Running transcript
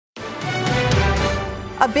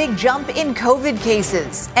A big jump in COVID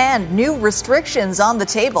cases and new restrictions on the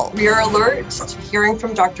table. We are alert to hearing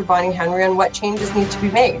from Dr. Bonnie Henry on what changes need to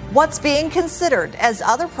be made. What's being considered as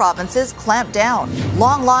other provinces clamp down.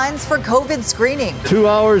 Long lines for COVID screening. 2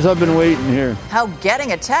 hours I've been waiting here. How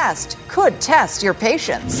getting a test could test your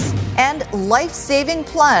patience. And life-saving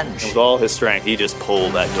plunge. With all his strength, he just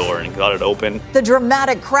pulled that door and got it open. The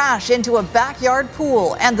dramatic crash into a backyard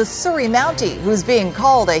pool and the Surrey Mountie who's being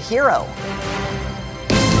called a hero.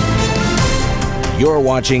 You're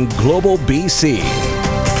watching Global BC.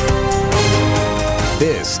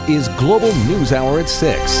 This is Global News Hour at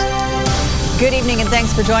 6. Good evening and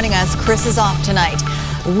thanks for joining us. Chris is off tonight.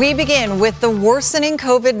 We begin with the worsening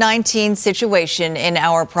COVID-19 situation in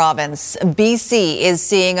our province. BC is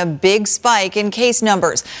seeing a big spike in case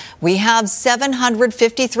numbers. We have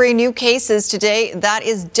 753 new cases today. That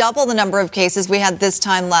is double the number of cases we had this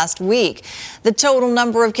time last week. The total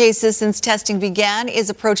number of cases since testing began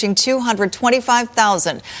is approaching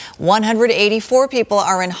 225,000. 184 people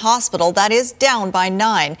are in hospital. That is down by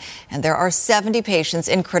 9. And there are 70 patients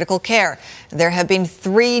in critical care. There have been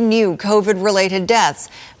 3 new COVID-related deaths.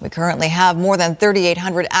 We currently have more than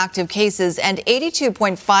 3,800 active cases, and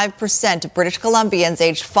 82.5% of British Columbians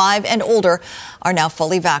aged 5 and older are now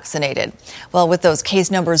fully vaccinated. Well, with those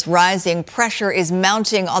case numbers rising, pressure is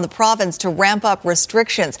mounting on the province to ramp up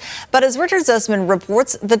restrictions. But as Richard Zussman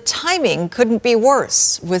reports, the timing couldn't be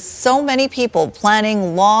worse, with so many people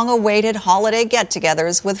planning long-awaited holiday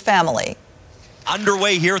get-togethers with family.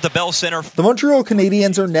 Underway here at the Bell Centre. The Montreal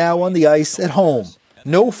Canadiens are now on the ice at home.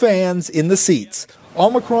 No fans in the seats.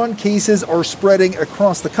 Omicron cases are spreading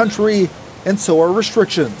across the country, and so are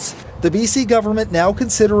restrictions. The BC government now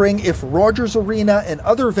considering if Rogers Arena and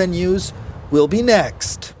other venues will be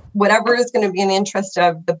next. Whatever is going to be in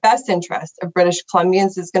the best interest of British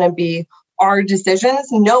Columbians is going to be our decisions,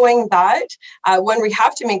 knowing that when we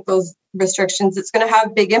have to make those restrictions, it's going to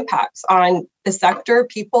have big impacts on the sector,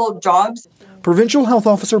 people, jobs. Provincial Health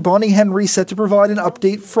Officer Bonnie Henry set to provide an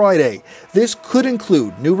update Friday. This could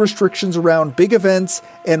include new restrictions around big events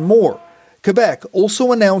and more. Quebec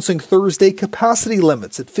also announcing Thursday capacity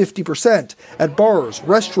limits at 50% at bars,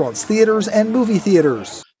 restaurants, theaters, and movie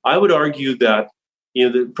theaters. I would argue that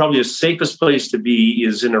probably the safest place to be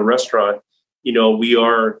is in a restaurant. We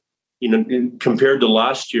are, compared to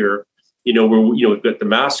last year, we've got the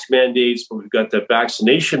mask mandates, but we've got the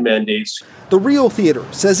vaccination mandates. The Rio Theatre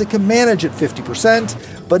says it can manage at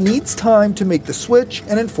 50%, but needs time to make the switch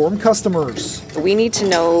and inform customers. We need to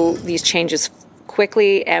know these changes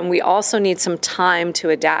quickly, and we also need some time to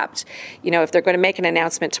adapt. If they're going to make an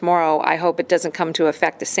announcement tomorrow, I hope it doesn't come to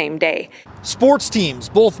effect the same day. Sports teams,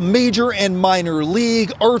 both major and minor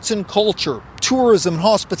league, arts and culture, tourism,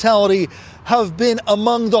 hospitality, have been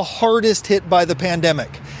among the hardest hit by the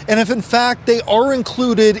pandemic. And if in fact they are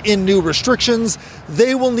included in new restrictions,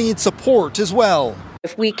 they will need support as well.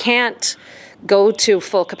 If we can't go to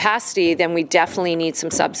full capacity, then we definitely need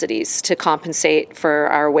some subsidies to compensate for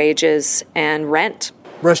our wages and rent.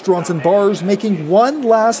 Restaurants and bars making one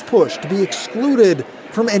last push to be excluded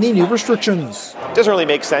from any new restrictions. It doesn't really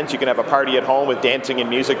make sense. You can have a party at home with dancing and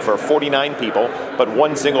music for 49 people, but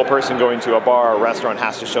one single person going to a bar or restaurant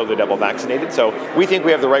has to show they're double vaccinated. So we think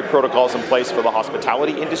we have the right protocols in place for the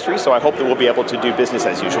hospitality industry, so I hope that we'll be able to do business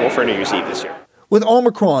as usual for New Year's Eve this year. With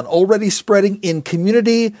Omicron already spreading in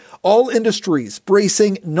community, all industries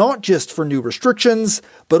bracing not just for new restrictions,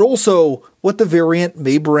 but also what the variant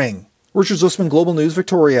may bring. Richard Zussman, Global News,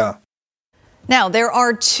 Victoria. Now, there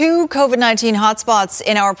are 2 COVID-19 hotspots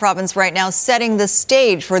in our province right now, setting the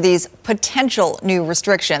stage for these potential new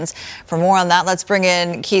restrictions. For more on that, let's bring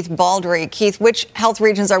in Keith Baldry. Keith, which health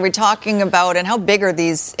regions are we talking about, and how big are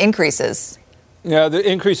these increases? Yeah, the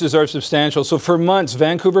increases are substantial. So for months,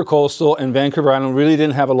 Vancouver Coastal and Vancouver Island really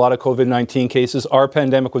didn't have a lot of COVID-19 cases. Our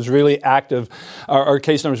pandemic was really active. Our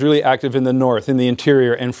case numbers really active in the north, in the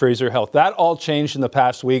interior, and Fraser Health. That all changed in the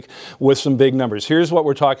past week with some big numbers. Here's what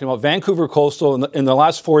we're talking about. Vancouver Coastal, in the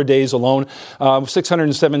last 4 days alone,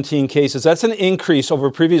 617 cases. That's an increase over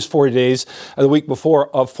previous 4 days, the week before,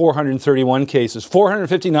 of 431 cases.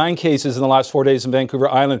 459 cases in the last 4 days in Vancouver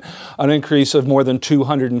Island, an increase of more than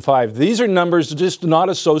 205. These are numbers just not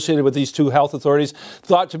associated with these 2 health authorities,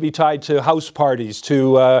 thought to be tied to house parties,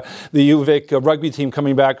 to the UVic rugby team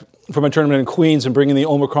coming back from a tournament in Queens and bringing the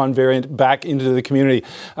Omicron variant back into the community.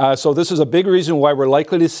 So this is a big reason why we're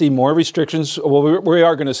likely to see more restrictions. Well, we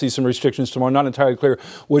are going to see some restrictions tomorrow. Not entirely clear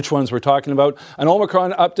which ones we're talking about. An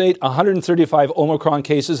Omicron update, 135 Omicron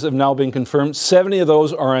cases have now been confirmed. 70 of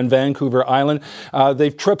those are on Vancouver Island.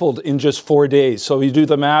 They've tripled in just 4 days. So you do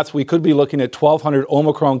the math, we could be looking at 1,200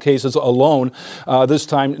 Omicron cases alone this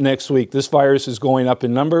time next week. This virus is going up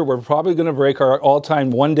in number. We're probably going to break our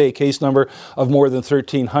all-time one-day case number of more than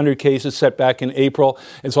 1,300 cases set back in April.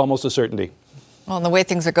 It's almost a certainty. Well, and the way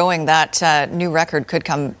things are going, that new record could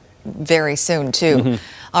come very soon, too. Mm-hmm.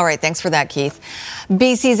 All right, thanks for that, Keith.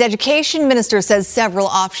 BC's education minister says several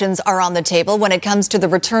options are on the table when it comes to the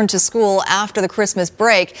return to school after the Christmas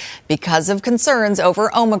break because of concerns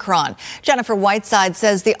over Omicron. Jennifer Whiteside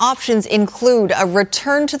says the options include a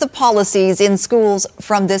return to the policies in schools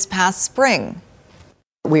from this past spring.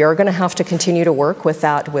 We are going to have to continue to work with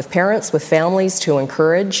that, with parents, with families, to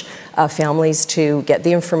encourage families to get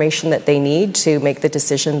the information that they need to make the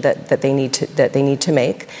decision that they need to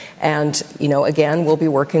make. And again, we'll be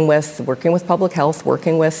working with public health,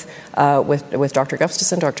 working with Dr.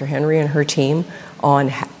 Gustafson, Dr. Henry, and her team on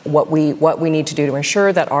what we need to do to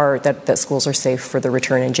ensure that schools are safe for the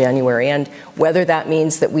return in January, and whether that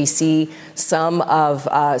means that we see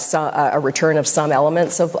a return of some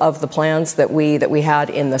elements of the plans that we had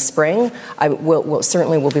in the spring. We'll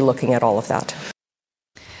certainly be looking at all of that.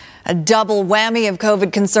 A double whammy of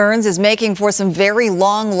COVID concerns is making for some very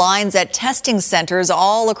long lines at testing centers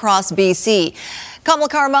all across BC. Kamal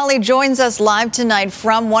Karmali joins us live tonight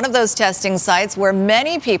from one of those testing sites where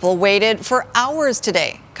many people waited for hours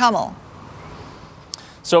today. Kamal.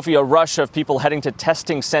 Sophie, a rush of people heading to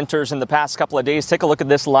testing centers in the past couple of days. Take a look at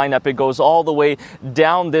this lineup. It goes all the way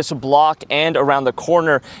down this block and around the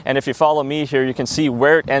corner. And if you follow me here, you can see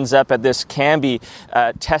where it ends up at this Cambie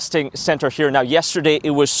testing center here. Now, yesterday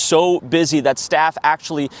it was so busy that staff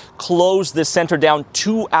actually closed this center down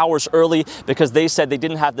 2 hours early because they said they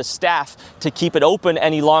didn't have the staff to keep it open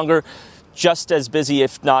any longer. Just as busy,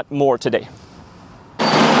 if not more, today.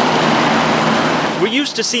 We're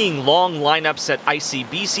used to seeing long lineups at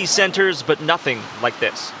ICBC centers, but nothing like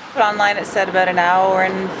this. Online it said about an hour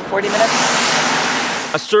and 40 minutes.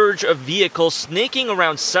 A surge of vehicles snaking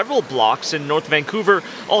around several blocks in North Vancouver,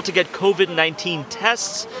 all to get COVID-19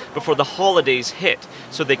 tests before the holidays hit,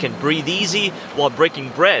 so they can breathe easy while breaking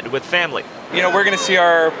bread with family. We're going to see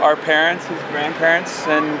our parents, his grandparents,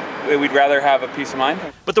 and we'd rather have a peace of mind.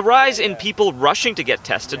 But the rise in people rushing to get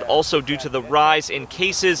tested also due to the rise in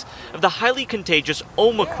cases of the highly contagious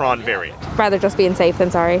Omicron variant. Rather just being safe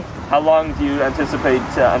than sorry. How long do you anticipate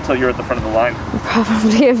until you're at the front of the line?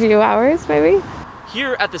 Probably a few hours, maybe.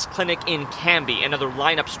 Here at this clinic in Cambie, another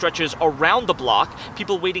lineup stretches around the block,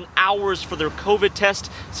 people waiting hours for their COVID test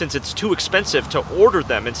since it's too expensive to order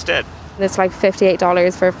them instead. It's like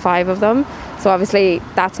 $58 for 5 of them, so obviously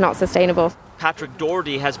that's not sustainable. Patrick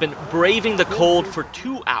Doherty has been braving the cold for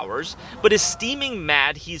 2 hours, but is steaming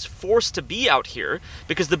mad he's forced to be out here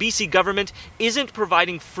because the BC government isn't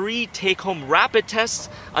providing free take-home rapid tests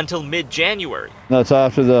until mid-January. That's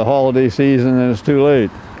after the holiday season and it's too late.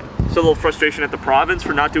 So a little frustration at the province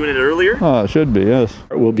for not doing it earlier? Oh, it should be, yes.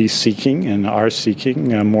 We'll be seeking and are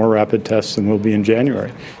seeking more rapid tests than we'll be in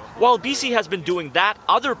January. While BC has been doing that,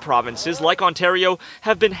 other provinces like Ontario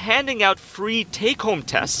have been handing out free take-home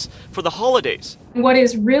tests for the holidays. What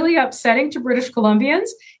is really upsetting to British Columbians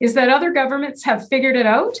is that other governments have figured it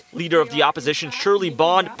out. Leader of the opposition, Shirley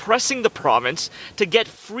Bond, pressing the province to get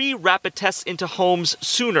free rapid tests into homes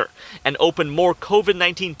sooner and open more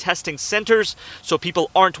COVID-19 testing centers so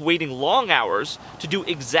people aren't waiting long hours to do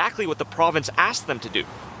exactly what the province asked them to do.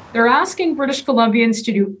 They're asking British Columbians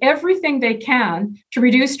to do everything they can to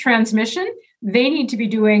reduce transmission. They need to be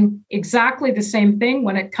doing exactly the same thing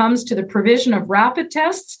when it comes to the provision of rapid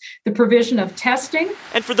tests, the provision of testing.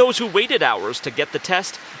 And for those who waited hours to get the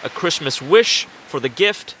test, a Christmas wish for the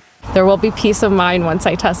gift. There will be peace of mind once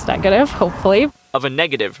I test negative, hopefully. Of a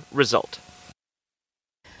negative result.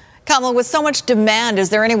 Kamal, with so much demand, is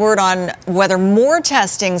there any word on whether more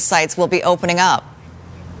testing sites will be opening up?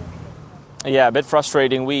 Yeah, a bit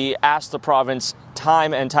frustrating. We asked the province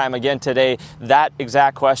time and time again today that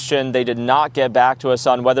exact question. They did not get back to us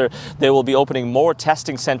on whether they will be opening more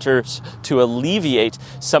testing centers to alleviate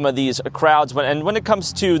some of these crowds. And when it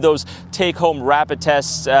comes to those take-home rapid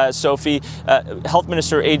tests, Sophie, Health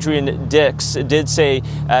Minister Adrian Dix did say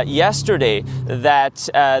yesterday that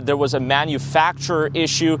there was a manufacturer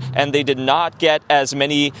issue and they did not get as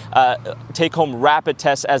many take-home rapid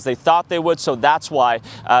tests as they thought they would. So that's why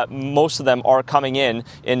most of them are coming in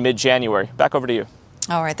mid-January. Back over to you.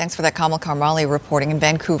 All right, thanks for that. Kamal Karmali reporting in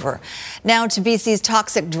Vancouver. Now to BC's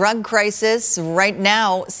toxic drug crisis. Right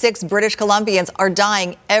now, 6 British Columbians are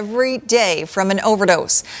dying every day from an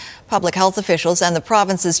overdose. Public health officials and the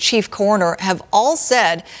province's chief coroner have all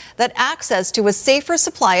said that access to a safer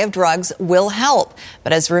supply of drugs will help.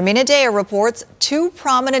 But as Rumina Daya reports, 2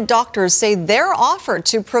 prominent doctors say their offer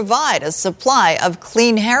to provide a supply of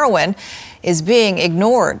clean heroin is being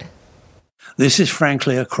ignored. This is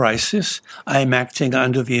frankly a crisis. I am acting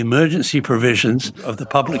under the emergency provisions of the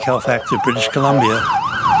Public Health Act of British Columbia.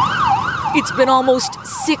 It's been almost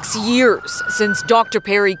 6 years since Dr.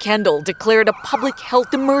 Perry Kendall declared a public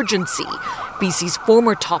health emergency. BC's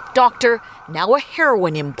former top doctor, now a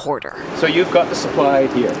heroin importer. So you've got the supply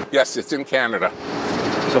here? Yes, it's in Canada.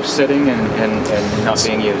 So sitting and not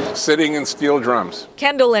being used? Sitting in steel drums.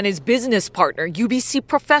 Kendall and his business partner, UBC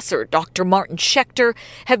professor Dr. Martin Schechter,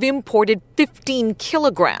 have imported 15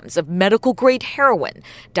 kilograms of medical-grade heroin,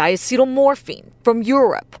 diacetylmorphine, from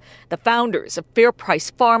Europe. The founders of Fair Price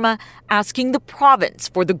Pharma asking the province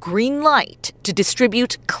for the green light to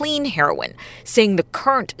distribute clean heroin, saying the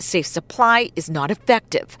current safe supply is not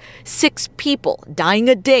effective. 6 people dying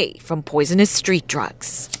a day from poisonous street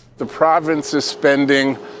drugs. The province is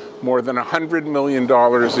spending more than $100 million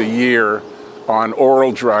a year on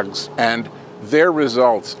oral drugs, and their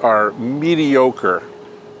results are mediocre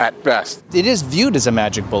at best. It is viewed as a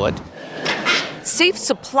magic bullet. Safe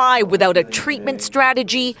supply without a treatment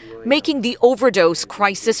strategy, making the overdose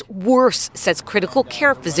crisis worse, says critical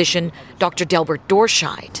care physician Dr. Delbert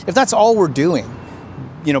Dorscheid. If that's all we're doing,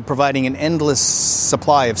 providing an endless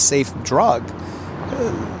supply of safe drug,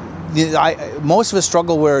 most of us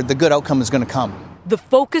struggle where the good outcome is going to come. The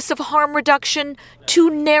focus of harm reduction, too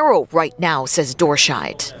narrow right now, says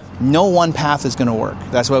Dorscheid. No one path is going to work.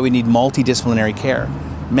 That's why we need multidisciplinary care,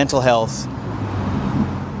 mental health,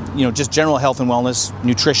 just general health and wellness,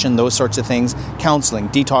 nutrition, those sorts of things, counseling,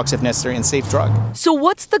 detox if necessary, and safe drug. So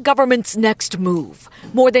what's the government's next move?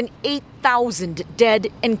 More than 8,000 dead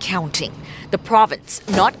and counting. The province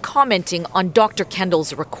not commenting on Dr.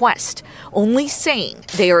 Kendall's request, only saying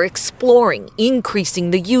they are exploring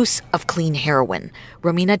increasing the use of clean heroin.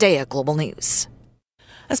 Rumina Daya, Global News.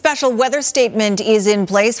 A special weather statement is in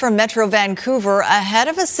place for Metro Vancouver ahead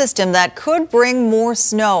of a system that could bring more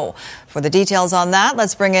snow. For the details on that,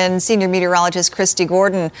 let's bring in senior meteorologist Christy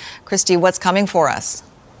Gordon. Christy, what's coming for us?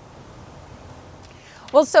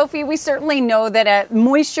 Well, Sophie, we certainly know that a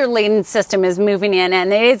moisture-laden system is moving in,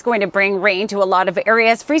 and it is going to bring rain to a lot of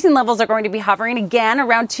areas. Freezing levels are going to be hovering again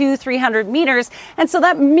around 200-300 meters, and so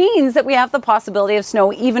that means that we have the possibility of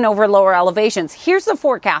snow even over lower elevations. Here's the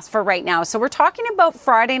forecast for right now. So we're talking about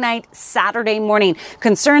Friday night, Saturday morning.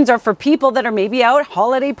 Concerns are for people that are maybe out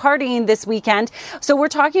holiday partying this weekend. So we're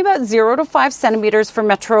talking about 0 to 5 centimeters for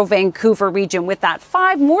Metro Vancouver region, with that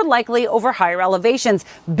 5 more likely over higher elevations.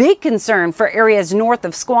 Big concern for areas north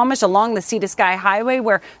of Squamish along the Sea to Sky Highway,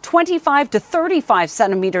 where 25 to 35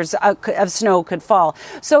 centimeters of snow could fall.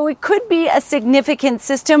 So it could be a significant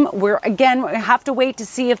system. We have to wait to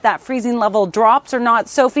see if that freezing level drops or not,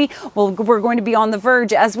 Sophie. Well, we're going to be on the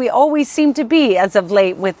verge, as we always seem to be as of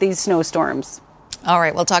late with these snowstorms. All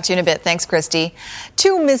right, we'll talk to you in a bit. Thanks, Christy.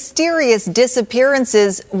 2 mysterious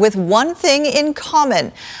disappearances with one thing in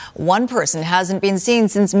common. One person hasn't been seen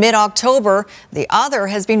since mid-October. The other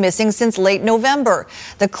has been missing since late November.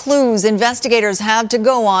 The clues investigators have to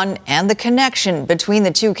go on and the connection between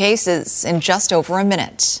the 2 cases in just over a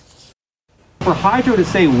minute. For Hydro to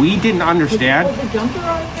say we didn't understand,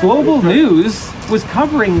 Global News was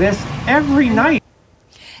covering this every night.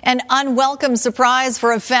 An unwelcome surprise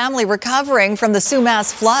for a family recovering from the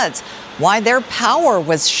Sumas floods. Why their power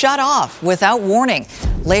was shut off without warning.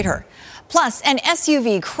 Later. Plus, an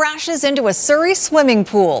SUV crashes into a Surrey swimming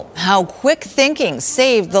pool. How quick thinking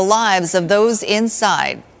saved the lives of those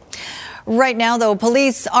inside. Right now, though,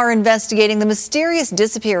 police are investigating the mysterious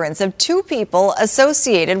disappearance of 2 people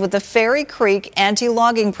associated with the Fairy Creek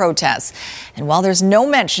anti-logging protests. And while there's no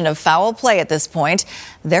mention of foul play at this point,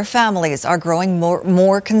 their families are growing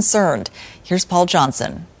more concerned. Here's Paul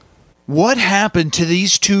Johnson. What happened to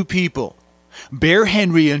these 2 people? Bear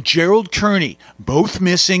Henry and Gerald Kearney, both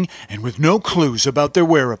missing and with no clues about their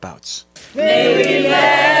whereabouts. May we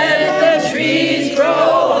let the trees grow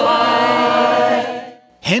high.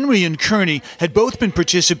 Henry and Kearney had both been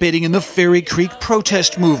participating in the Fairy Creek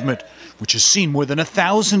protest movement, which has seen more than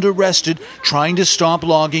 1,000 arrested trying to stop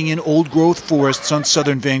logging in old-growth forests on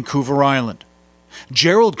southern Vancouver Island.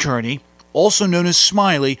 Gerald Kearney, also known as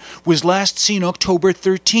Smiley, was last seen October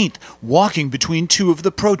 13th walking between 2 of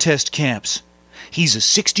the protest camps. He's a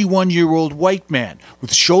 61-year-old white man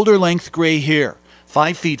with shoulder-length gray hair,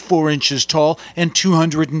 5 feet 4 inches tall and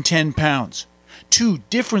 210 pounds. 2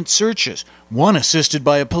 different searches, one assisted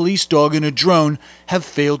by a police dog and a drone, have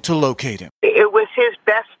failed to locate him. It was his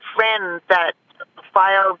best friend that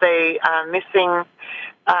filed a missing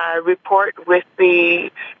report with the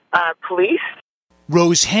police.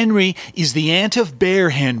 Rose Henry is the aunt of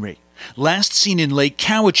Bear Henry, last seen in Lake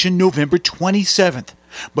Cowichan November 27th,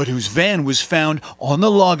 but whose van was found on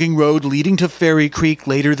the logging road leading to Fairy Creek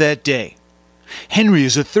later that day. Henry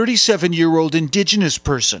is a 37-year-old Indigenous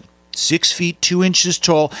person, 6 feet 2 inches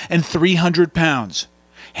tall and 300 pounds.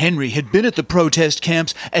 Henry had been at the protest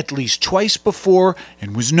camps at least twice before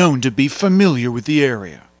and was known to be familiar with the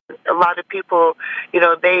area. A lot of people,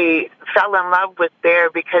 they fell in love with Bear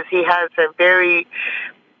because he has a very,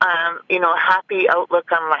 happy outlook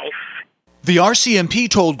on life. The RCMP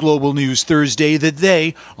told Global News Thursday that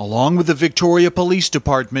they, along with the Victoria Police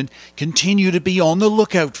Department, continue to be on the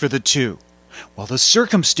lookout for the two. While the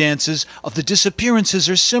circumstances of the disappearances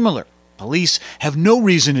are similar, police have no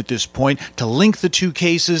reason at this point to link the two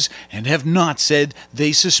cases and have not said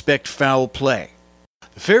they suspect foul play.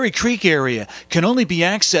 The Fairy Creek area can only be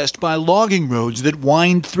accessed by logging roads that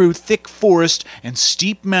wind through thick forest and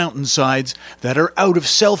steep mountainsides that are out of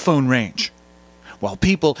cell phone range. While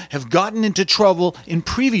people have gotten into trouble in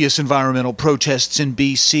previous environmental protests in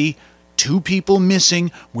BC, 2 people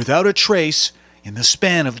missing without a trace in the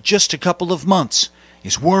span of just a couple of months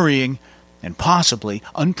is worrying and possibly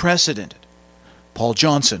unprecedented. Paul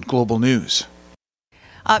Johnson, Global News.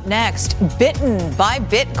 Up next, bitten by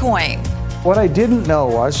Bitcoin. What I didn't know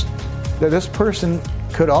was that this person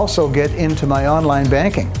could also get into my online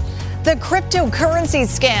banking. The cryptocurrency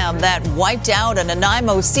scam that wiped out a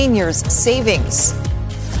Nanaimo senior's savings.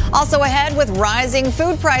 Also ahead, with rising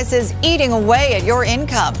food prices eating away at your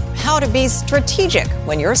income, how to be strategic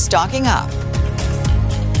when you're stocking up.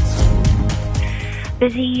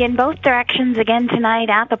 Busy in both directions again tonight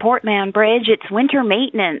at the Port Mann Bridge. It's winter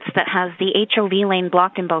maintenance that has the HOV lane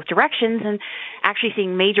blocked in both directions and actually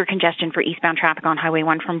seeing major congestion for eastbound traffic on Highway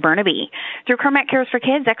 1 from Burnaby. Through Kermac Cares for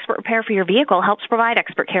Kids, expert repair for your vehicle helps provide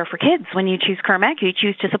expert care for kids. When you choose Kermac, you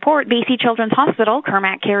choose to support BC Children's Hospital,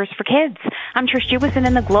 Kermac Cares for Kids. I'm Trish Jewison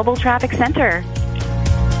in the Global Traffic Center.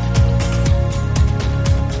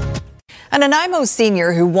 A Nanaimo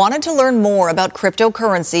senior who wanted to learn more about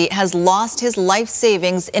cryptocurrency has lost his life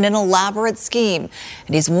savings in an elaborate scheme,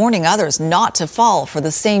 and he's warning others not to fall for the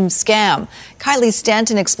same scam. Kylie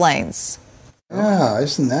Stanton explains. Yeah,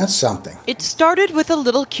 isn't that something? It started with a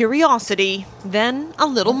little curiosity, then a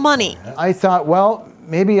little money. I thought, well,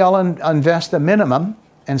 maybe I'll invest a minimum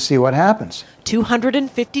and see what happens.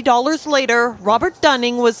 $250 later, Robert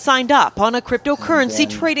Dunning was signed up on a cryptocurrency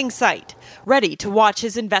trading site, ready to watch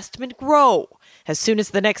his investment grow. As soon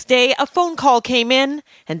as the next day, a phone call came in,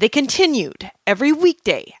 and they continued every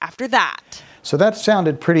weekday after that. So that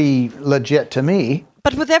sounded pretty legit to me.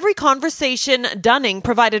 But with every conversation, Dunning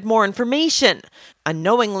provided more information,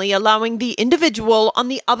 unknowingly allowing the individual on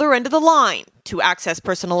the other end of the line to access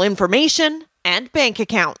personal information and bank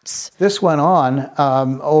accounts. This went on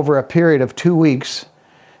over a period of 2 weeks,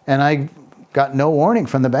 and I got no warning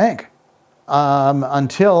from the bank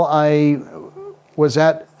until I was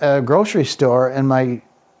at a grocery store and my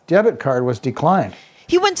debit card was declined.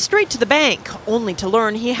 He went straight to the bank, only to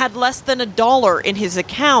learn he had less than $1 in his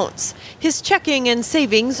accounts. His checking and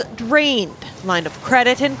savings drained. Line of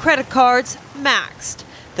credit and credit cards maxed.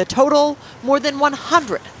 The total, more than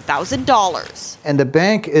 $100,000. And the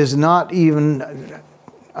bank is not even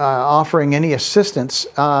offering any assistance.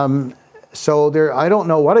 So I don't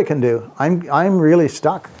know what I can do. I'm really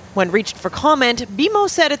stuck. When reached for comment, BMO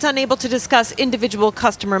said it's unable to discuss individual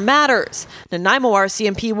customer matters. Nanaimo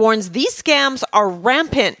RCMP warns these scams are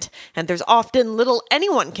rampant, and there's often little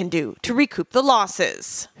anyone can do to recoup the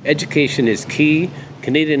losses. Education is key.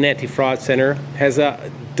 Canadian Anti-Fraud Centre has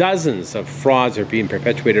dozens of frauds are being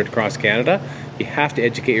perpetuated across Canada. You have to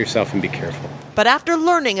educate yourself and be careful. But after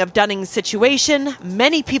learning of Dunning's situation,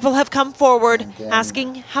 many people have come forward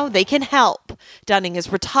asking how they can help. Dunning is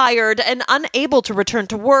retired and unable to return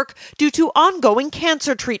to work due to ongoing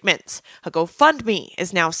cancer treatments. A GoFundMe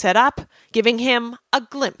is now set up, giving him a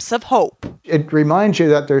glimpse of hope. It reminds you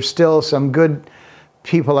that there's still some good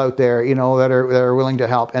people out there, that are willing to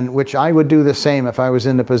help, and which I would do the same if I was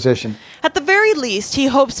in the position. At the very least, he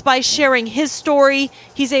hopes by sharing his story,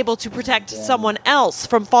 he's able to protect someone else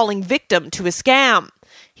from falling victim to a scam.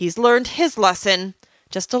 He's learned his lesson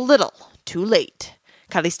just a little too late.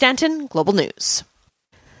 Kylie Stanton, Global News.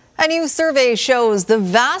 A new survey shows the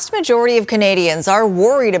vast majority of Canadians are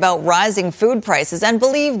worried about rising food prices and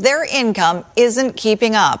believe their income isn't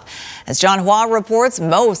keeping up. As John Hua reports,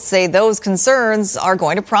 most say those concerns are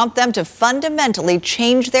going to prompt them to fundamentally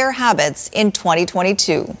change their habits in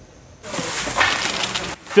 2022.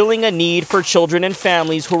 Filling a need for children and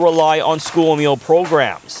families who rely on school meal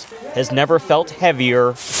programs has never felt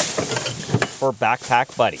heavier for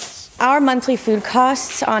Backpack Buddies. Our monthly food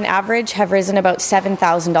costs on average have risen about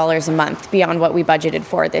 $7,000 a month beyond what we budgeted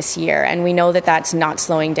for this year, and we know that that's not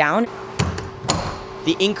slowing down.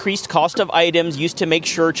 The increased cost of items used to make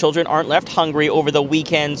sure children aren't left hungry over the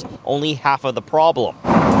weekends only half of the problem.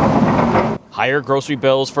 Higher grocery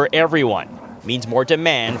bills for everyone means more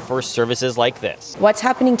demand for services like this. What's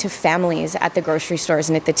happening to families at the grocery stores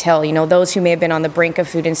and at the till? You know, those who may have been on the brink of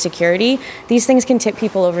food insecurity, these things can tip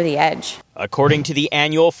people over the edge. According to the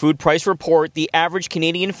annual food price report, the average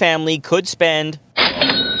Canadian family could spend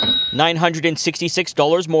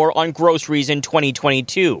 $966 more on groceries in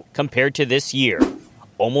 2022 compared to this year.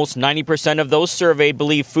 Almost 90% of those surveyed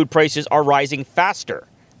believe food prices are rising faster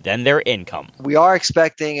than their income. We are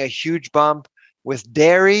expecting a huge bump with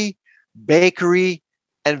dairy, bakery,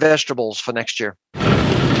 and vegetables for next year.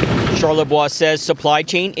 Charlotte Bois says supply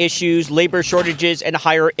chain issues, labor shortages, and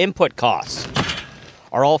higher input costs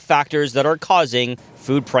are all factors that are causing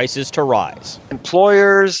food prices to rise.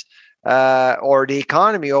 Employers or the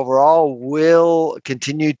economy overall will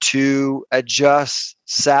continue to adjust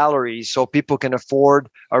salaries so people can afford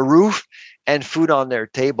a roof and food on their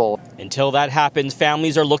table. Until that happens,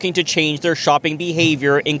 families are looking to change their shopping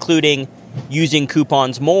behavior, including using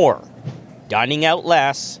coupons more, dining out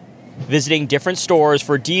less, visiting different stores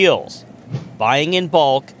for deals, buying in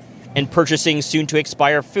bulk, and purchasing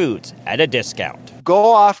soon-to-expire foods at a discount.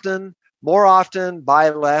 Go often, more often, buy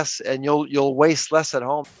less, and you'll waste less at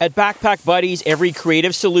home. At Backpack Buddies, every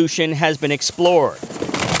creative solution has been explored.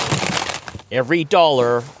 Every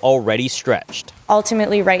dollar already stretched.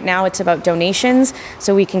 Ultimately, right now, it's about donations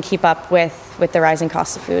so we can keep up with the rising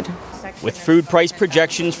cost of food. With food price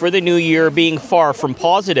projections for the new year being far from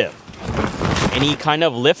positive, any kind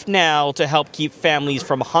of lift now to help keep families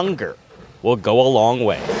from hunger will go a long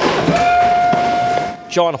way.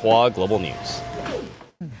 John Hua, Global News.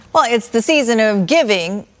 Well, it's the season of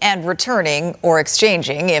giving and returning or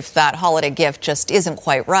exchanging if that holiday gift just isn't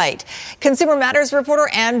quite right. Consumer Matters reporter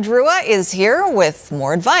Ann Drua is here with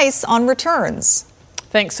more advice on returns.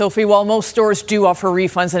 Thanks, Sophie. While most stores do offer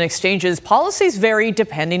refunds and exchanges, policies vary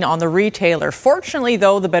depending on the retailer. Fortunately,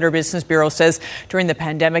 though, the Better Business Bureau says during the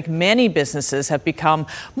pandemic, many businesses have become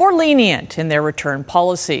more lenient in their return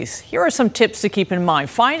policies. Here are some tips to keep in mind.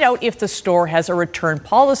 Find out if the store has a return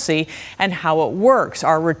policy and how it works.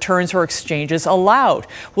 Are returns or exchanges allowed?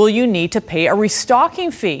 Will you need to pay a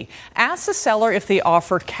restocking fee? Ask the seller if they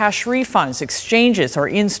offer cash refunds, exchanges, or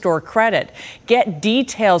in-store credit. Get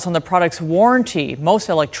details on the product's warranty. Most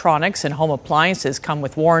electronics and home appliances come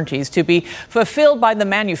with warranties to be fulfilled by the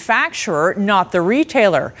manufacturer, not the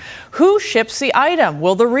retailer. Who ships the item?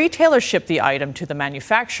 Will the retailer ship the item to the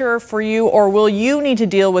manufacturer for you, or will you need to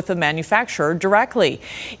deal with the manufacturer directly?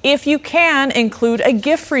 If you can, include a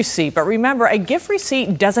gift receipt. But remember, a gift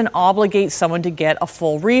receipt doesn't obligate someone to get a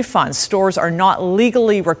full refund. Stores are not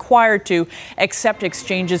legally required to accept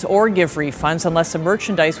exchanges or give refunds unless the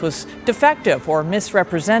merchandise was defective or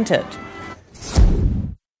misrepresented.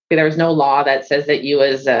 There is no law that says that you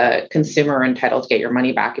as a consumer are entitled to get your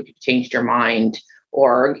money back if you've changed your mind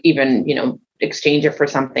or even, exchange it for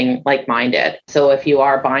something like-minded. So if you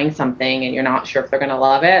are buying something and you're not sure if they're going to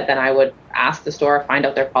love it, then I would ask the store, find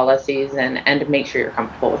out their policies and make sure you're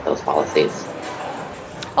comfortable with those policies.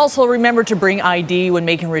 Also, remember to bring ID when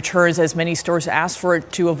making returns, as many stores ask for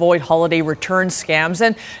it to avoid holiday return scams.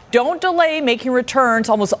 And don't delay making returns.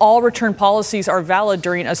 Almost all return policies are valid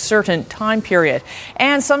during a certain time period.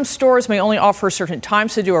 And some stores may only offer certain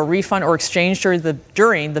times to do a refund or exchange during the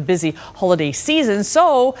busy holiday season.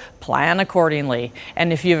 So plan accordingly.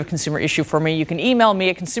 And if you have a consumer issue for me, you can email me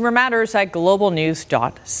at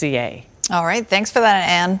consumermatters@globalnews.ca. All right. Thanks for that,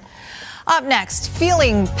 Ann. Up next,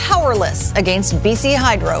 feeling powerless against BC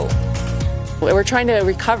Hydro. We're trying to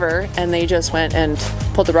recover, and they just went and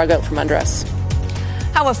pulled the rug out from under us.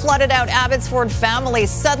 How a flooded out Abbotsford family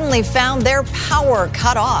suddenly found their power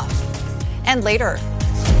cut off. And later.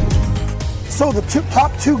 So the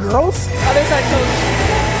top two girls? Other side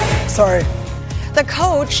coach. Sorry. The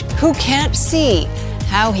coach who can't see.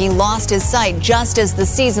 How he lost his sight just as the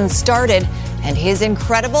season started, and his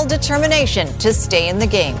incredible determination to stay in the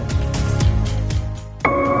game.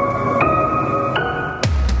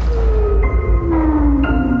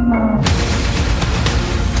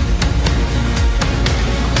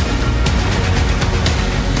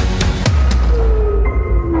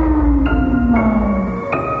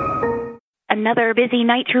 Another busy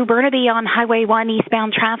night through Burnaby on Highway 1.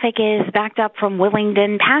 Eastbound traffic is backed up from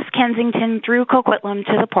Willingdon past Kensington through Coquitlam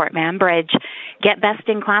to the Port Mann Bridge. Get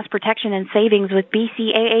best-in-class protection and savings with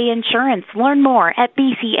BCAA Insurance. Learn more at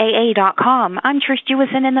bcaa.com. I'm Trish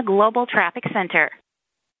Jewison in the Global Traffic Center.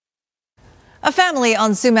 A family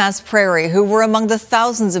on Sumas Prairie who were among the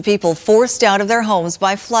thousands of people forced out of their homes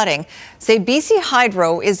by flooding say BC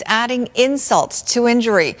Hydro is adding insult to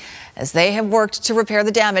injury. As they have worked to repair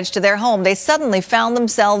the damage to their home, they suddenly found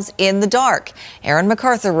themselves in the dark. Aaron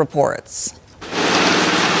MacArthur reports.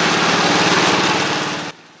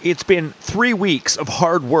 It's been 3 weeks of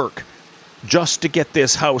hard work just to get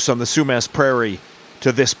this house on the Sumas Prairie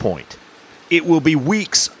to this point. It will be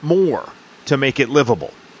weeks more to make it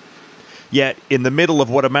livable. Yet, in the middle of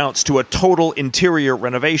what amounts to a total interior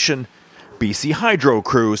renovation, BC Hydro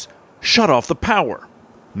crews shut off the power.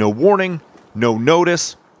 No warning, no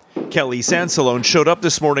notice. Kelly Sansalone showed up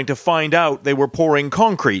this morning to find out they were pouring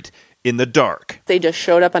concrete in the dark. They just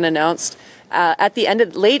showed up unannounced. Late at the end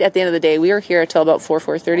of the day, we were here until about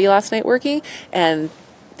 4:30 last night working, and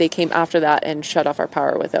they came after that and shut off our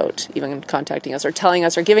power without even contacting us or telling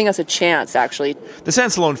us or giving us a chance, actually. The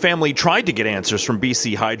Sansalone family tried to get answers from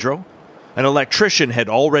BC Hydro. An electrician had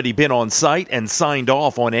already been on site and signed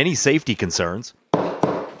off on any safety concerns.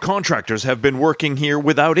 Contractors have been working here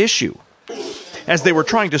without issue. As they were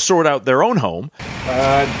trying to sort out their own home,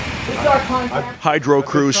 Hydro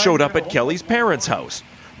crews showed up at Kelly's parents' house,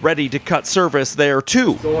 ready to cut service there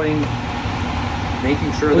too.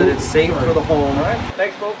 Making sure that it's safe for the home. All right,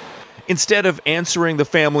 thanks, folks. Instead of answering the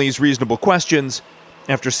family's reasonable questions,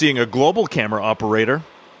 after seeing a global camera operator,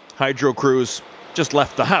 Hydro crews just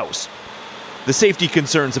left the house. The safety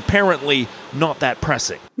concerns apparently not that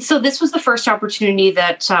pressing. So this was the first opportunity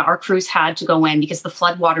that our crews had to go in because the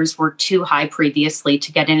floodwaters were too high previously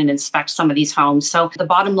to get in and inspect some of these homes. So the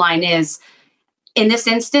bottom line is, in this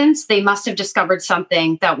instance, they must have discovered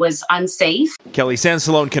something that was unsafe. Kelly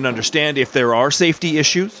Sansalone can understand if there are safety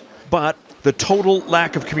issues, but the total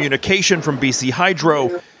lack of communication from BC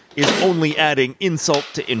Hydro is only adding insult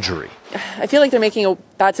to injury. I feel like they're making a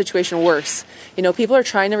bad situation worse. You know, people are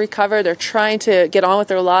trying to recover. They're trying to get on with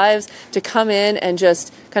their lives. To come in and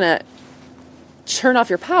just kind of turn off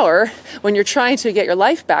your power when you're trying to get your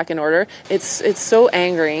life back in order, it's so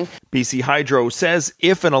angering. BC Hydro says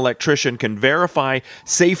if an electrician can verify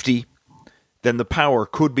safety, then the power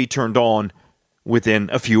could be turned on within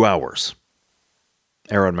a few hours.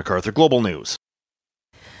 Aaron MacArthur, Global News.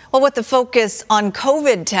 Well, with the focus on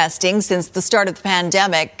COVID testing since the start of the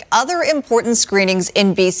pandemic, other important screenings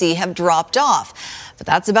in BC have dropped off. But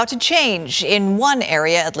that's about to change in one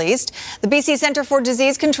area, at least. The BC Centre for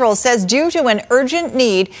Disease Control says due to an urgent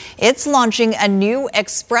need, it's launching a new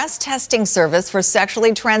express testing service for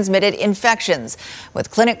sexually transmitted infections. With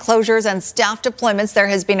clinic closures and staff deployments, there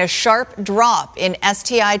has been a sharp drop in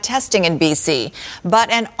STI testing in BC. But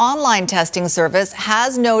an online testing service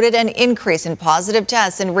has noted an increase in positive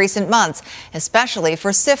tests in recent months, especially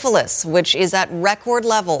for syphilis, which is at record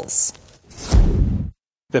levels.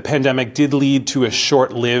 The pandemic did lead to a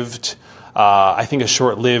short-lived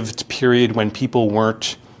period when people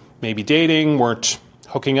weren't maybe dating, weren't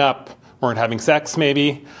hooking up, weren't having sex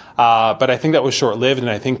maybe. But I think that was short-lived, and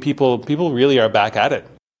I think people really are back at it.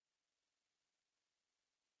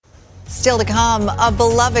 Still to come, a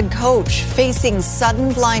beloved coach facing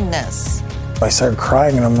sudden blindness. I started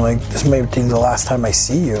crying and I'm like, this may be the last time I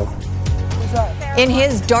see you. In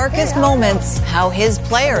his darkest moments, how his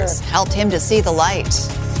players helped him to see the light.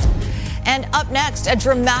 And up next, a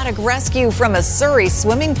dramatic rescue from a Surrey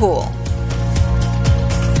swimming pool.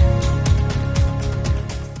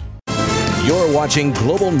 You're watching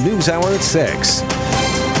Global News Hour at 6.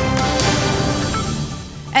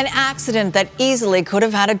 An accident that easily could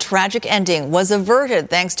have had a tragic ending was averted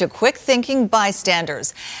thanks to quick-thinking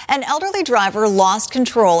bystanders. An elderly driver lost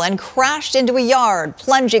control and crashed into a yard,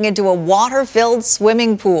 plunging into a water-filled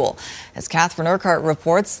swimming pool. As Catherine Urquhart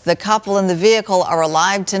reports, the couple in the vehicle are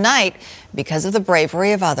alive tonight because of the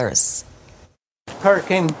bravery of others. Car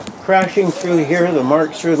came crashing through here, the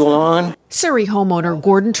marks through the lawn. Surrey homeowner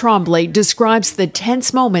Gordon Tremblay describes the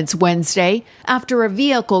tense moments Wednesday after a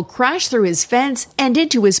vehicle crashed through his fence and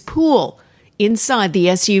into his pool. Inside the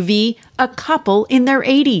SUV, a couple in their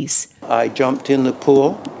 80s. I jumped in the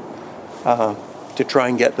pool to try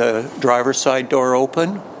and get the driver's side door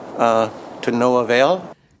open, to no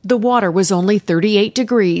avail. The water was only 38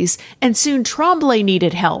 degrees, and soon Tremblay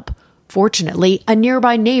needed help. Fortunately, a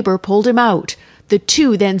nearby neighbor pulled him out. The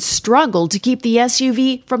two then struggled to keep the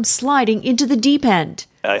SUV from sliding into the deep end.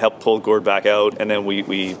 I helped pull Gord back out, and then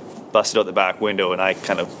we busted out the back window, and I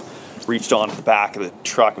kind of reached on the back of the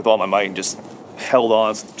truck with all my might and just held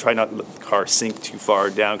on, try not to let the car sink too far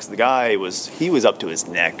down, because the guy was up to his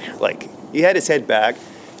neck. Like, he had his head back.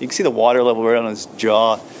 You can see the water level right on his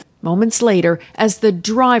jaw. Moments later, as the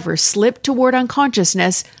driver slipped toward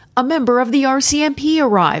unconsciousness, a member of the RCMP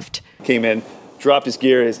arrived. Came in, dropped his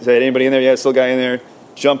gear, he said, "Anybody in there?" "Yeah, still a guy in there."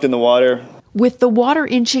 Jumped in the water. With the water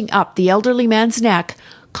inching up the elderly man's neck,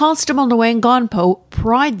 Constable Nguyen Gonpo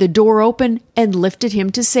pried the door open and lifted him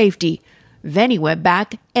to safety. Then he went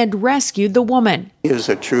back and rescued the woman. He is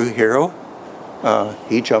a true hero.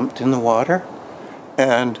 He jumped in the water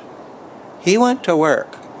and he went to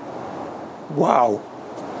work. Wow.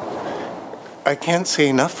 I can't say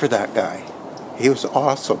enough for that guy. He was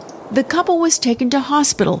awesome. The couple was taken to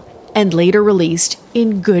hospital and later released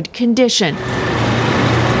in good condition.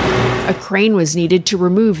 A crane was needed to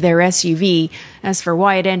remove their SUV. As for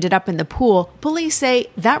why it ended up in the pool, police say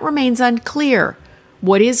that remains unclear.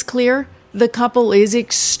 What is clear? The couple is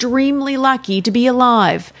extremely lucky to be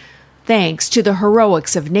alive, thanks to the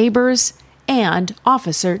heroics of neighbors and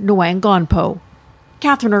Officer Nguyen Gonpo.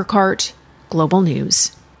 Catherine Urquhart, Global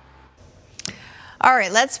News. All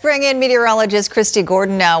right, let's bring in meteorologist Christy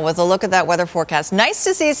Gordon now with a look at that weather forecast. Nice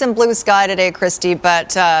to see some blue sky today, Christy,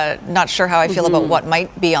 but not sure how I feel about what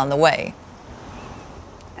might be on the way.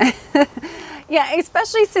 Yeah,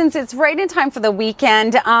 especially since it's right in time for the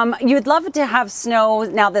weekend. You'd love to have snow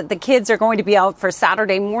now that the kids are going to be out for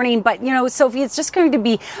Saturday morning. But, you know, Sophie, it's just going to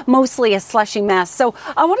be mostly a slushy mess. So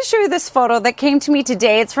I want to show you this photo that came to me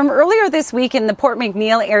today. It's from earlier this week in the Port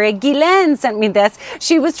McNeill area. Guylaine sent me this.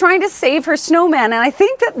 She was trying to save her snowman. And I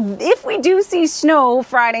think that if we do see snow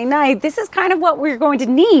Friday night, this is kind of what we're going to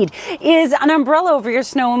need, is an umbrella over your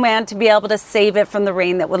snowman to be able to save it from the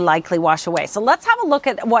rain that would likely wash away. So let's have a look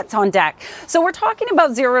at what's on deck. So we're talking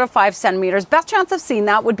about 0 to 5 centimeters. Best chance of seeing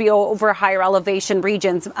that would be over higher elevation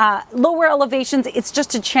regions. Lower elevations, it's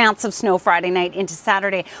just a chance of snow Friday night into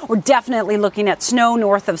Saturday. We're definitely looking at snow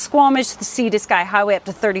north of Squamish, the Sea to Sky Highway up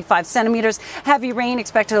to 35 centimeters. Heavy rain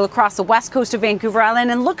expected across the west coast of Vancouver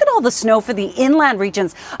Island. And look at all the snow for the inland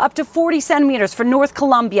regions, up to 40 centimeters for North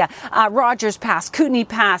Columbia, Rogers Pass, Kootenay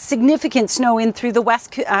Pass. Significant snow in through the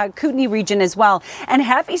west Kootenay region as well. And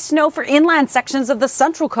heavy snow for inland sections of the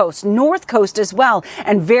central coast, north coast as well.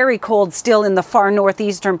 And very cold still in the far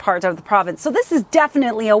northeastern part of the province. So this is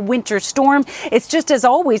definitely a winter storm. It's just as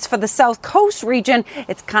always for the south coast region,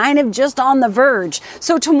 it's kind of just on the verge.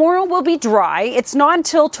 So tomorrow will be dry. It's not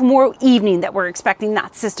until tomorrow evening that we're expecting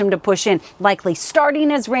that system to push in, likely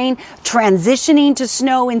starting as rain, transitioning to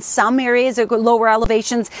snow in some areas at lower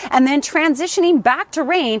elevations, and then transitioning back to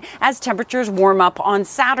rain as temperatures warm up on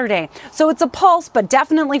Saturday. So it's a pulse, but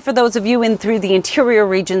definitely for those of you in through the interior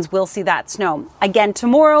regions, we'll see that snow. Again,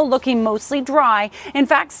 tomorrow looking mostly dry. In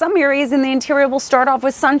fact, some areas in the interior will start off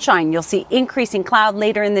with sunshine. You'll see increasing cloud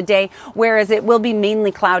later in the day, whereas it will be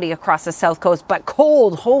mainly cloudy across the south coast, but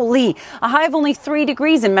cold, holy. A high of only 3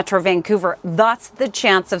 degrees in Metro Vancouver. Thus the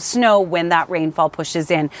chance of snow when that rainfall pushes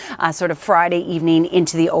in sort of Friday evening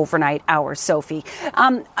into the overnight hours, Sophie.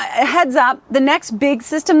 Heads up, the next big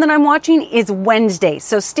system that I'm watching is Wednesday.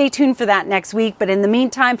 So stay tuned for that next week. But in the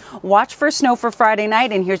meantime, watch for snow for Friday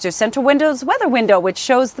night. And here's your Central Windows weather window, which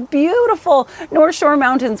shows the beautiful North Shore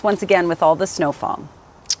Mountains once again with all the snowfall.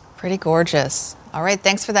 Pretty gorgeous. All right,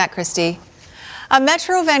 thanks for that, Christy. A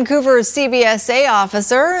Metro Vancouver CBSA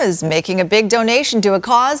officer is making a big donation to a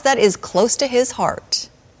cause that is close to his heart.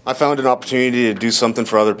 I found an opportunity to do something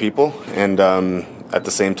for other people, and at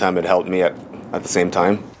the same time, it helped me at the same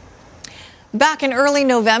time. Back in early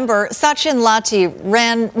November, Sachin Lati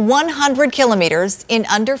ran 100 kilometers in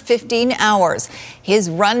under 15 hours. His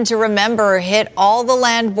Run to Remember hit all the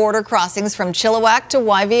land border crossings from Chilliwack to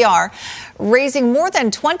YVR, raising more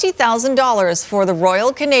than $20,000 for the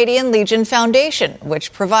Royal Canadian Legion Foundation,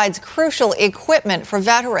 which provides crucial equipment for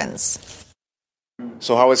veterans.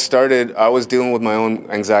 So how it started, I was dealing with my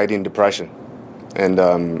own anxiety and depression. And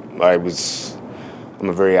I'm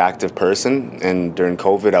a very active person, and during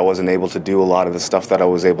COVID, I wasn't able to do a lot of the stuff that I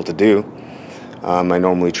was able to do. I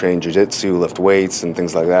normally train jiu-jitsu, lift weights, and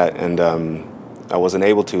things like that, and I wasn't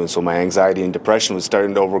able to, and so my anxiety and depression was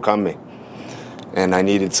starting to overcome me, and I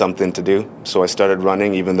needed something to do, so I started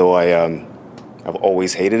running, even though I've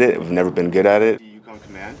always hated it. I've never been good at it.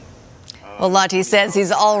 Well, Lati says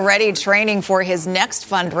he's already training for his next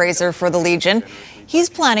fundraiser for the Legion. He's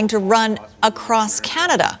planning to run across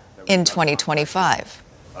Canada in 2025.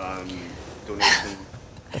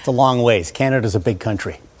 That's a long ways. Canada's a big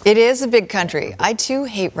country. It is a big country. I, too,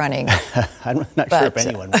 hate running. I'm not sure if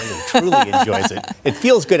anyone really truly enjoys it. It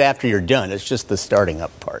feels good after you're done. It's just the starting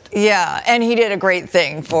up part. Yeah, and he did a great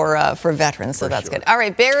thing for veterans, so that's good. All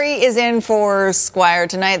right, Barry is in for Squire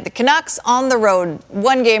tonight. The Canucks on the road.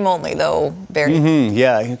 One game only, though, Barry.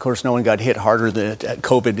 Yeah, of course, no one got hit harder than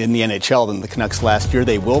COVID in the NHL than the Canucks last year.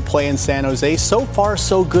 They will play in San Jose. So far,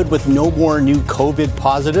 so good with no more new COVID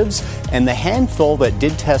positives. And the handful that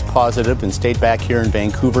did test positive and stayed back here in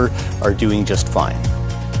Vancouver are doing just fine.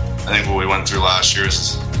 I think what we went through last year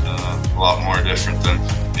is a lot more different than,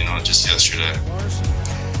 just yesterday.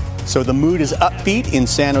 So the mood is upbeat in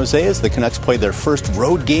San Jose as the Canucks play their first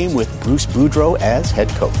road game with Bruce Boudreau as head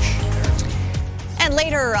coach. And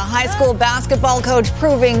later, a high school basketball coach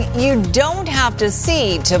proving you don't have to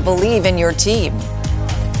see to believe in your team.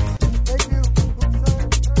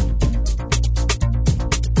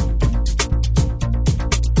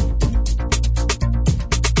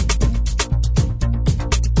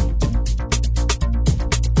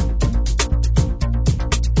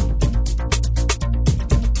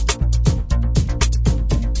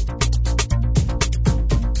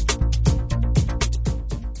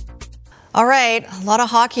 All right, a lot of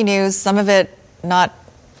hockey news, some of it not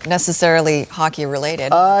necessarily hockey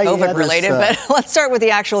related, COVID related, but let's start with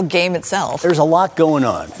the actual game itself. There's a lot going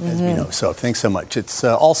on, as we know, so thanks so much. It's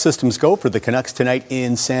all systems go for the Canucks tonight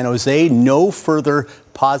in San Jose. No further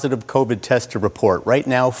positive COVID test to report. Right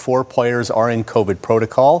now, 4 players are in COVID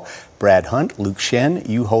protocol. Brad Hunt, Luke Shen,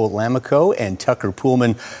 Juho Lammikko, and Tucker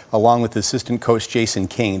Poolman, along with assistant coach Jason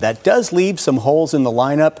King. That does leave some holes in the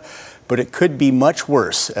lineup, but it could be much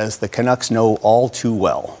worse, as the Canucks know all too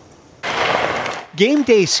well. Game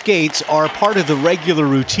day skates are part of the regular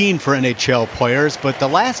routine for NHL players, but the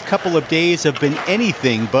last couple of days have been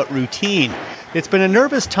anything but routine. It's been a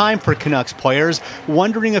nervous time for Canucks players,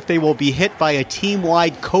 wondering if they will be hit by a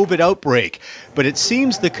team-wide COVID outbreak. But it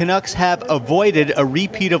seems the Canucks have avoided a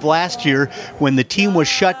repeat of last year when the team was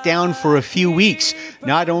shut down for a few weeks.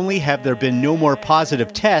 Not only have there been no more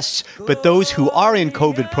positive tests, but those who are in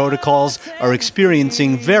COVID protocols are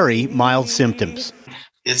experiencing very mild symptoms.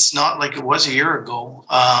 It's not like it was a year ago.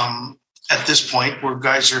 At this point, where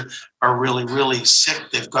guys are really, really sick.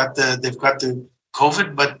 They've got the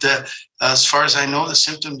COVID, but as far as I know, the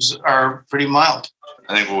symptoms are pretty mild.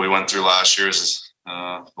 I think what we went through last year is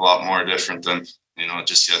a lot more different than,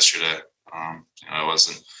 just yesterday. It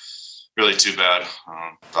wasn't really too bad.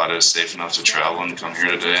 Thought it was safe enough to travel and come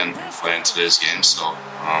here today and play in today's game. So,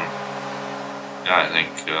 I think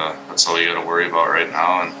that's all you got to worry about right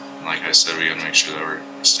now. And like I said, we got to make sure that we're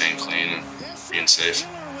staying clean and being safe.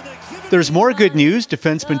 There's more good news.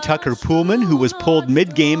 Defenseman Tucker Poolman, who was pulled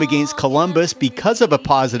mid-game against Columbus because of a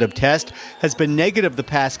positive test, has been negative the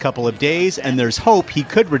past couple of days, and there's hope he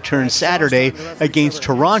could return Saturday against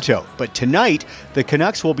Toronto. But tonight, the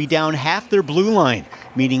Canucks will be down half their blue line,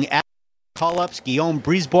 meaning Adam Call-Ups, Guillaume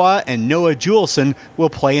Brisebois, and Noah Juleson will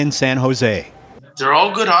play in San Jose. They're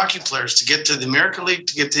all good hockey players. To get to the American League,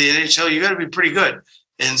 to get to the NHL, you got to be pretty good.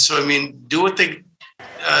 And so, do what they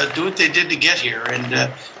did to get here,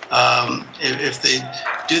 and if they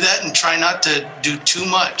do that and try not to do too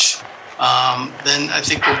much, then I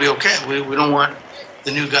think we'll be okay. We don't want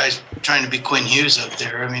the new guys trying to be Quinn Hughes out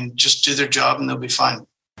there. Just do their job and they'll be fine.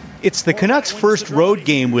 It's the Canucks' first road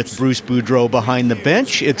game with Bruce Boudreau behind the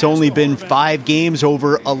bench. It's only been 5 games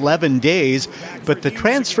over 11 days, but the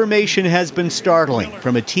transformation has been startling,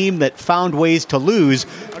 from a team that found ways to lose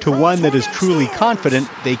to one that is truly confident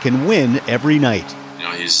they can win every night.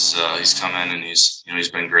 He's come in and he's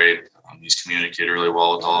been great. He's communicated really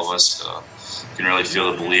well with all of us. You can really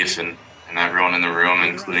feel the belief in everyone in the room,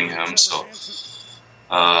 including him. So,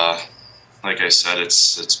 like I said,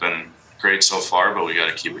 it's been great so far, but we got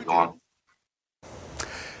to keep it going.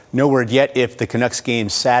 No word yet if the Canucks game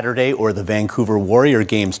Saturday or the Vancouver Warrior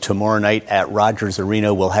games tomorrow night at Rogers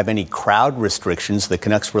Arena will have any crowd restrictions. The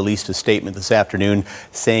Canucks released a statement this afternoon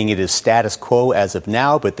saying it is status quo as of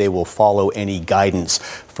now, but they will follow any guidance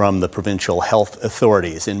from the provincial health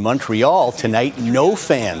authorities. In Montreal tonight, no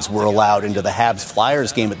fans were allowed into the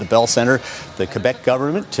Habs-Flyers game at the Bell Centre. The Quebec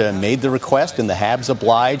government made the request and the Habs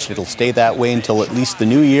obliged. It'll stay that way until at least the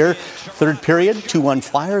new year. Third period, 2-1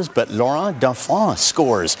 Flyers, but Laurent Dauphin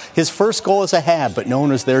scores. His first goal as a Hab, but no one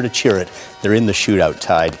was there to cheer it. They're in the shootout,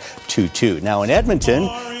 tied 2-2. Now in Edmonton,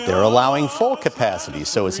 they're allowing full capacity,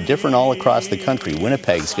 so it's different all across the country.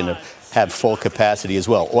 Winnipeg's going to have full capacity as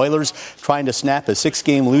well. Oilers trying to snap a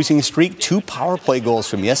 6-game losing streak. 2 power play goals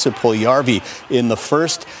from Jesse Puljujarvi in the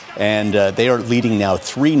first, and they are leading now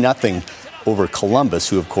 3-0 over Columbus,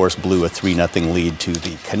 who of course blew a 3-0 lead to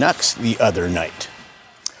the Canucks the other night.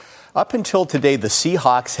 Up until today, the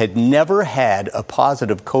Seahawks had never had a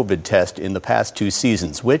positive COVID test in the past 2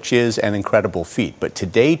 seasons, which is an incredible feat. But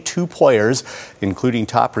today, 2 players, including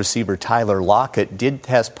top receiver Tyler Lockett, did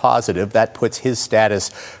test positive. That puts his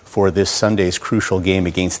status for this Sunday's crucial game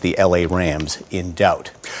against the LA Rams in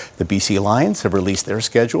doubt. The BC Lions have released their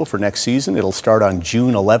schedule for next season. It'll start on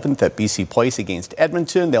June 11th at BC Place against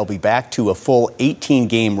Edmonton. They'll be back to a full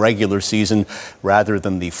 18-game regular season rather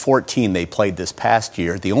than the 14 they played this past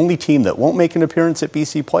year. The only team that won't make an appearance at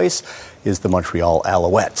BC Place is the Montreal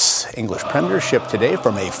Alouettes. English Premiership today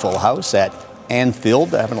from a full house at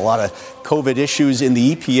Anfield. Having a lot of COVID issues in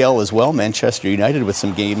the EPL as well. Manchester United with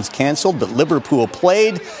some games canceled, but Liverpool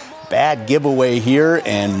played. Bad giveaway here,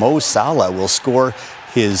 and Mo Salah will score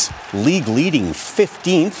his league-leading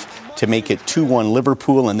 15th to make it 2-1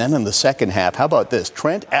 Liverpool. And then in the second half, how about this?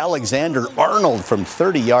 Trent Alexander-Arnold from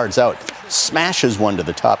 30 yards out smashes one to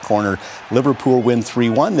the top corner. Liverpool win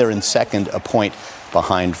 3-1. They're in second, a point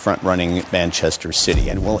behind front-running Manchester City.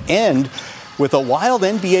 And we'll end with a wild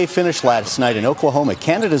NBA finish last night in Oklahoma.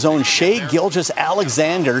 Canada's own Shai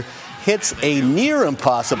Gilgeous-Alexander hits a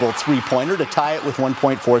near-impossible three-pointer to tie it with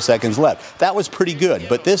 1.4 seconds left. That was pretty good,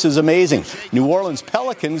 but this is amazing. New Orleans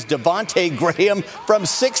Pelicans' Devontae Graham from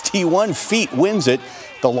 61 feet wins it.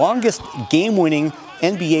 The longest game-winning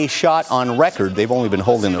NBA shot on record. They've only been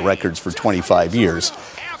holding the records for 25 years,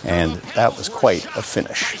 and that was quite a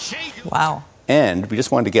finish. Wow. And we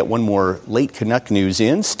just wanted to get one more late Canuck news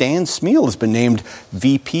in. Stan Smyl has been named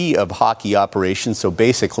VP of Hockey Operations, so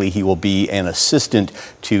basically he will be an assistant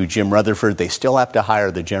to Jim Rutherford. They still have to hire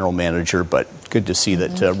the general manager, but good to see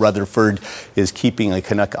that Rutherford is keeping a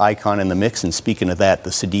Canuck icon in the mix. And speaking of that,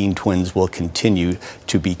 the Sedin twins will continue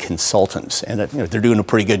to be consultants. And they're doing a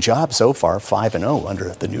pretty good job so far, 5-0 under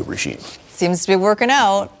the new regime. Seems to be working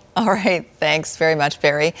out. All right, thanks very much,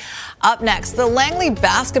 Barry. Up next, the Langley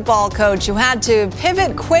basketball coach who had to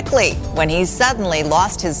pivot quickly when he suddenly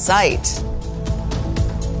lost his sight.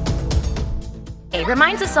 It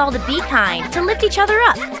reminds us all to be kind, to lift each other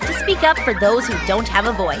up, to speak up for those who don't have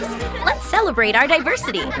a voice. Let's celebrate our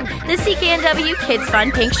diversity. The CKNW Kids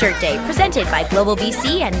Fun Pink Shirt Day, presented by Global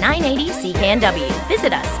BC and 980 CKNW.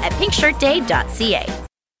 Visit us at pinkshirtday.ca.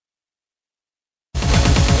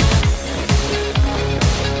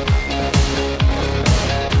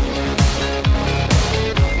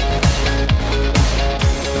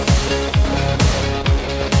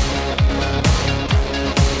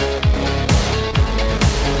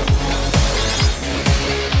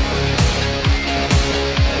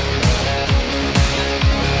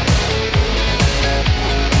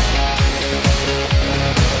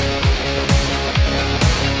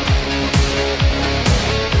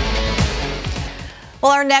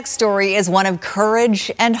 Well, our next story is one of courage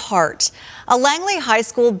and heart. A Langley High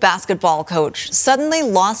School basketball coach suddenly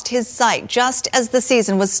lost his sight just as the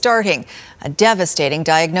season was starting. A devastating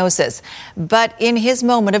diagnosis. But in his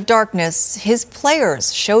moment of darkness, his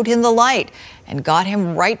players showed him the light and got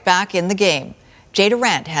him right back in the game. Jay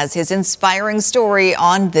Durant has his inspiring story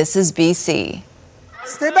on This Is BC.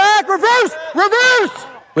 Stay back! Reverse! Reverse!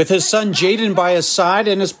 With his son Jaden by his side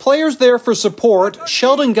and his players there for support,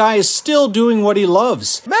 Sheldon Guy is still doing what he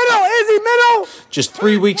loves. Middle! Izzy, middle! Just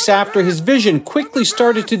 3 weeks after his vision quickly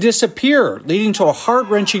started to disappear, leading to a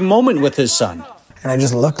heart-wrenching moment with his son. And I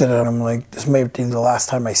just looked at it and I'm like, this may be the last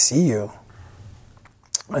time I see you.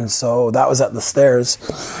 And so that was at the stairs.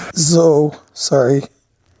 So, sorry.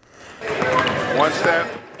 One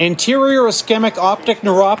step. Anterior ischemic optic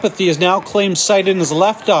neuropathy has now claimed sight in his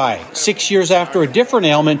left eye, 6 years after a different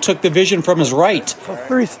ailment took the vision from his right. So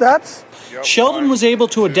 3 steps? Sheldon was able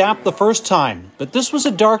to adapt the first time, but this was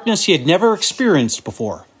a darkness he had never experienced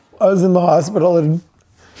before. I was in the hospital and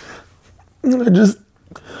I just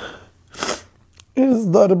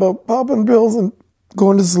thought about popping pills and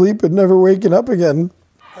going to sleep and never waking up again.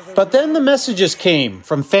 But then the messages came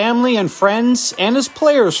from family and friends and his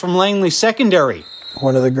players from Langley Secondary.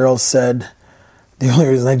 One of the girls said, the only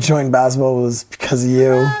reason I joined basketball was because of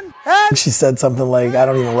you. She said something like, I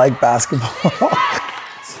don't even like basketball.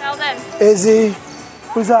 Sheldon. Izzy.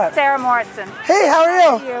 Who's that? Sarah Morrison. Hey, how are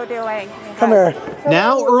you? How are you doing? Come here.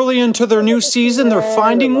 Now, early into their new season, they're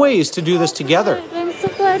finding ways to do this together. I'm so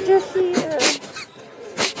glad you're here.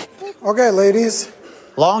 Okay, ladies.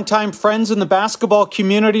 Longtime friends in the basketball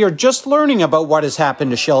community are just learning about what has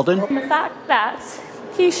happened to Sheldon. The fact that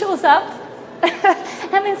he shows up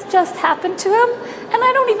and it's just happened to him, and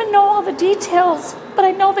I don't even know all the details, but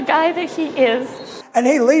I know the guy that he is. And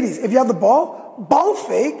hey, ladies, if you have the ball, ball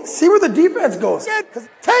fake, see where the defense goes.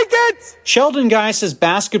 Take it! Sheldon Guy says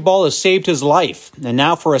basketball has saved his life, and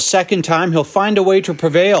now for a second time he'll find a way to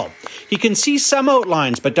prevail. He can see some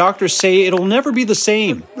outlines, but doctors say it'll never be the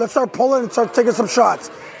same. Let's start pulling and start taking some shots,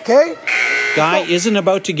 okay? Guy isn't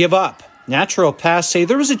about to give up. Naturopaths say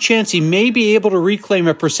there is a chance he may be able to reclaim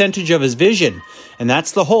a percentage of his vision, and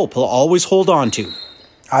that's the hope he'll always hold on to.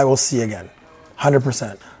 I will see again,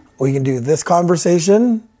 100%. We can do this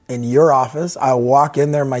conversation in your office. I'll walk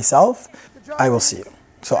in there myself. I will see you.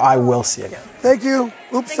 So I will see again. Thank you.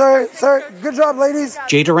 Oops, sorry. Good job, ladies.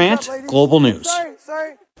 Jay Durant, Global News.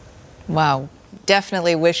 Sorry. Wow.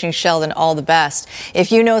 Definitely wishing Sheldon all the best.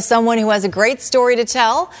 If you know someone who has a great story to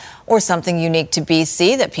tell or something unique to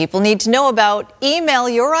BC that people need to know about, email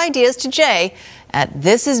your ideas to Jay at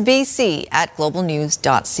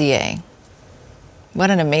thisisbc@globalnews.ca. What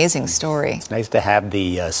an amazing story. It's nice to have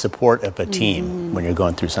the support of a team when you're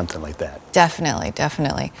going through something like that. Definitely.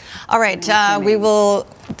 All right, we will.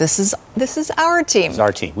 This is our team. It's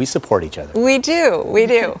our team. We support each other. We do.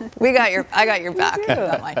 I got your back.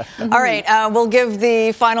 All right, we'll give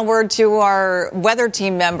the final word to our weather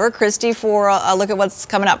team member, Christy, for a look at what's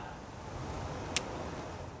coming up.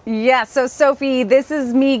 Yeah, so Sophie, this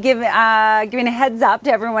is me giving a heads up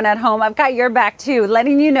to everyone at home. I've got your back too,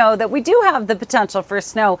 letting you know that we do have the potential for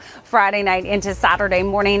snow Friday night into Saturday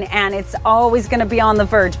morning, and it's always going to be on the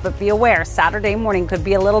verge, but be aware, Saturday morning could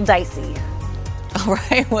be a little dicey. All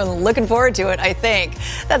right, well, looking forward to it, I think.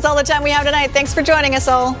 That's all the time we have tonight. Thanks for joining us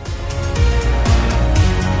all.